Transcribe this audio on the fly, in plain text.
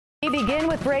We begin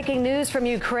with breaking news from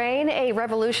Ukraine. A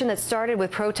revolution that started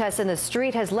with protests in the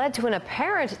street has led to an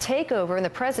apparent takeover in the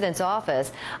president's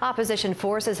office. Opposition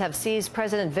forces have seized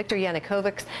President Viktor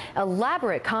Yanukovych's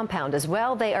elaborate compound as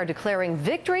well. They are declaring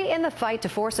victory in the fight to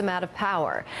force him out of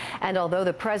power. And although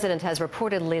the president has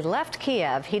reportedly left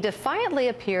Kiev, he defiantly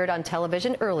appeared on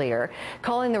television earlier,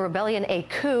 calling the rebellion a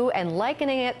coup and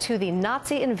likening it to the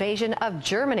Nazi invasion of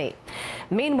Germany.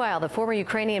 Meanwhile, the former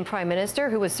Ukrainian prime minister,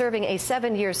 who was serving a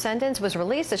 7-year sentence, was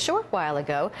released a short while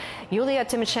ago. Yulia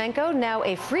Tymoshenko, now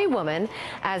a free woman,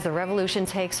 as the revolution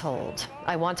takes hold.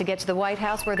 I want to get to the White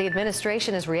House, where the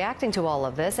administration is reacting to all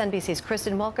of this. NBC's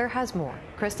Kristen Welker has more.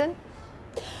 Kristen?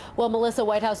 Well, Melissa,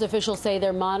 White House officials say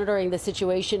they're monitoring the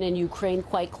situation in Ukraine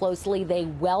quite closely. They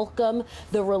welcome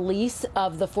the release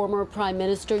of the former Prime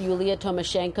Minister, Yulia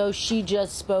Tymoshenko. She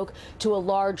just spoke to a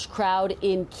large crowd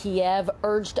in Kiev,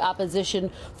 urged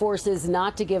opposition forces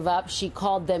not to give up. She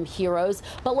called them heroes.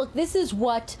 But look, this is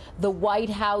what the White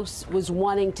House was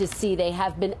wanting to see. They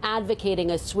have been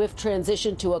advocating a swift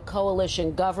transition to a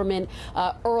coalition government,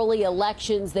 early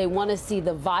elections. They want to see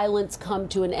the violence come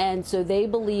to an end. So they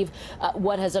believe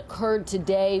what has occurred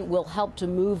today will help to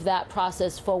move that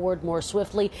process forward more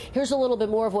swiftly. Here's a little bit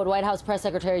more of what White House Press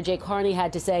Secretary Jay Carney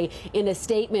had to say in a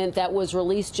statement that was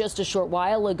released just a short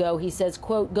while ago. He says,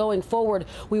 quote, "Going forward,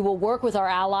 we will work with our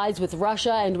allies, with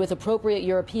Russia, and with appropriate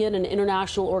European and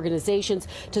international organizations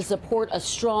to support a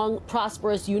strong,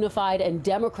 prosperous, unified, and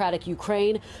democratic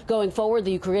Ukraine. Going forward,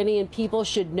 the Ukrainian people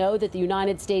should know that the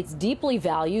United States deeply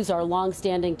values our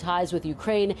longstanding ties with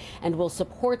Ukraine and will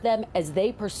support them as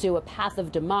they pursue a path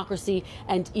of democracy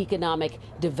and economic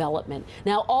development."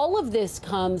 Now, all of this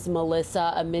comes,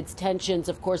 Melissa, amidst tensions,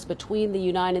 of course, between the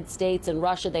United States and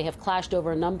Russia. They have clashed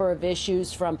over a number of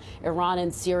issues, from Iran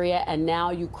and Syria and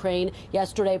now Ukraine.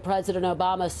 Yesterday, President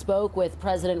Obama spoke with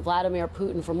President Vladimir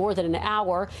Putin for more than an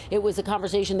hour. It was a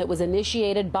conversation that was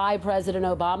initiated by President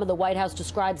Obama. The White House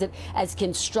describes it as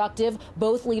constructive.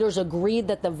 Both leaders agreed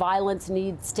that the violence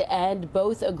needs to end.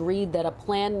 Both agreed that a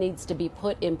plan needs to be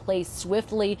put in place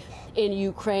swiftly in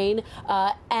Ukraine,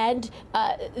 and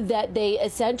that they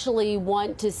essentially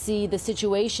want to see the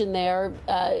situation there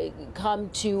come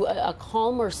to a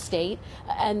calmer state,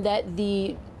 and that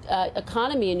the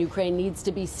economy in Ukraine needs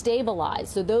to be stabilized.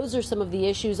 So those are some of the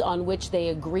issues on which they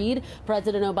agreed.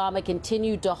 President Obama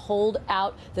continued to hold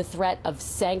out the threat of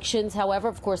sanctions. However,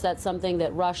 of course, that's something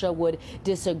that Russia would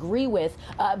disagree with.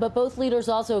 But both leaders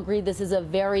also agreed this is a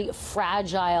very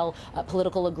fragile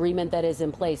political agreement that is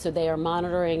in place. So they are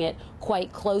monitoring it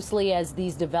quite closely as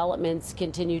these developments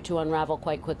continue to unravel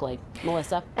quite quickly.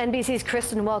 Melissa? NBC's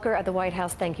Kristen Welker at the White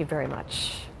House. Thank you very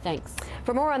much. Thanks.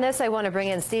 For more on this, I want to bring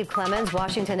in Steve Clemons,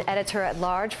 Washington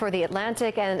editor-at-large for The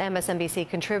Atlantic and an MSNBC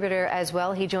contributor as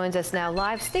well. He joins us now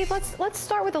live. Steve, let's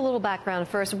start with a little background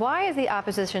first. Why is the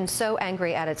opposition so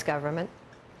angry at its government?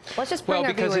 Let's just bring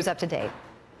our viewers up to date.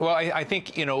 Well, I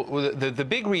think, you know, the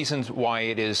big reasons why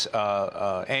it is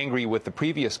angry with the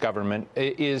previous government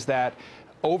is that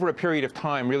over a period of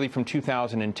time, really from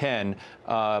 2010,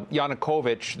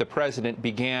 Yanukovych, the president,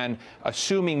 began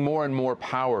assuming more and more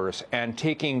powers and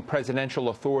taking presidential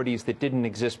authorities that didn't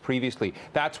exist previously.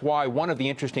 That's why one of the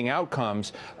interesting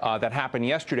outcomes that happened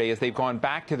yesterday is they've gone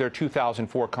back to their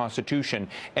 2004 Constitution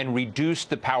and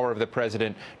reduced the power of the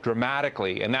president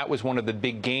dramatically. And that was one of the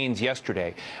big gains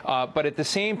yesterday. But at the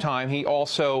same time, he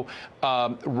also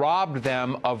robbed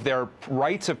them of their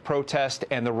rights of protest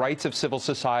and the rights of civil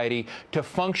society to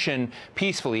function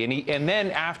peacefully. And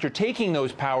then after taking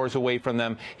those powers away from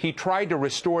them, he tried to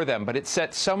restore them. But it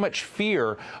set so much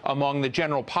fear among the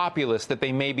general populace that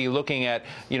they may be looking at,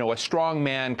 you know, a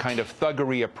strongman kind of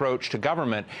thuggery approach to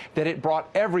government, that it brought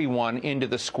everyone into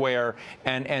the square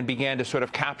and began to sort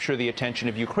of capture the attention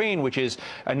of Ukraine, which is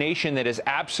a nation that is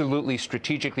absolutely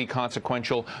strategically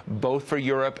consequential, both for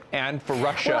Europe and for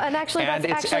Russia. Well, and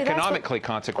it's economically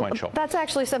consequential. That's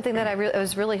actually something that I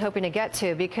was really hoping to get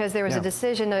to, because there was a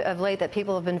decision of late that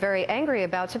people have been very angry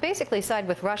about to basically side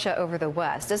with Russia over the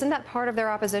West. Isn't that part of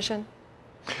their opposition?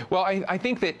 Well, I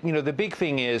think that, you know, the big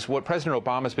thing is what President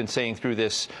Obama's been saying through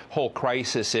this whole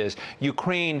crisis is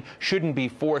Ukraine shouldn't be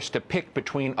forced to pick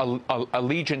between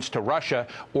allegiance to Russia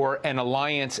or an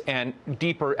alliance and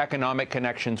deeper economic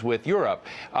connections with Europe.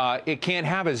 It can't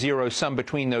have a zero sum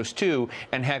between those two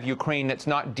and have Ukraine that's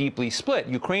not deeply split.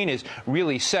 Ukraine is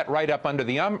really set right up under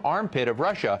the armpit of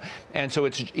Russia, and so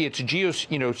it's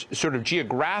sort of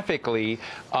geographically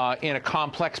in a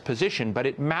complex position, but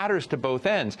it matters to both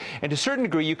ends. And to a certain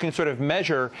degree, you can sort of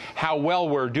measure how well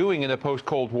we're doing in the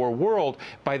post-Cold War world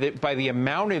by the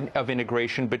amount of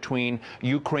integration between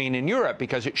Ukraine and Europe,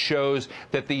 because it shows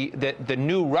that the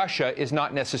new Russia is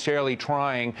not necessarily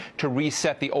trying to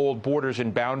reset the old borders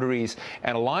and boundaries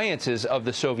and alliances of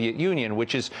the Soviet Union,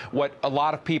 which is what a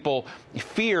lot of people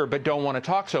fear but don't want to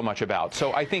talk so much about.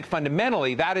 So I think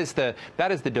fundamentally that is the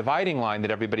dividing line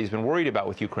that everybody's been worried about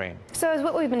with Ukraine. So as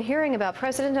what we've been hearing about,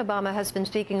 President Obama has been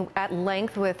speaking at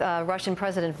length with Russian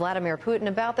President Vladimir Putin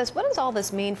about this. What does all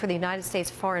this mean for the United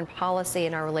States foreign policy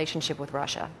and our relationship with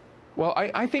Russia? Well,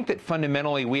 I think that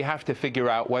fundamentally we have to figure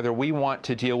out whether we want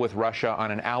to deal with Russia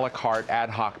on an a la carte, ad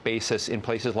hoc basis in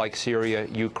places like Syria,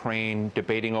 Ukraine,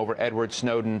 debating over Edward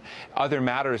Snowden, other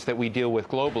matters that we deal with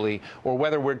globally, or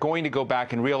whether we're going to go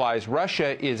back and realize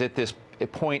Russia is at this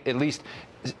point, at least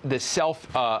the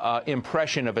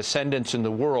self-impression of ascendance in the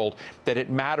world, that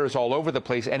it matters all over the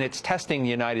place, and it's testing the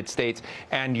United States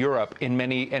and Europe in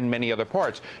many other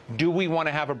parts. Do we want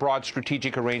to have a broad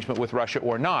strategic arrangement with Russia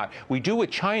or not? We do with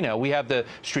China. We have the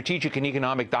strategic and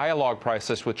economic dialogue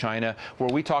process with China, where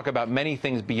we talk about many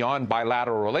things beyond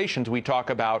bilateral relations. We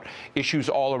talk about issues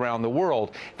all around the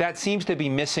world. That seems to be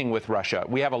missing with Russia.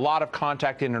 We have a lot of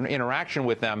contact and interaction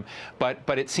with them,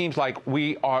 but it seems like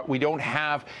we don't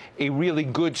have a really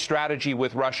good strategy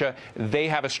with Russia. They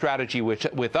have a strategy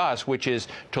with us, which is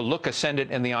to look ascendant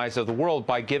in the eyes of the world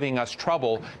by giving us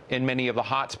trouble in many of the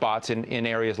hot spots in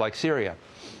areas like Syria.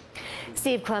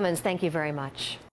 Steve Clemons, thank you very much.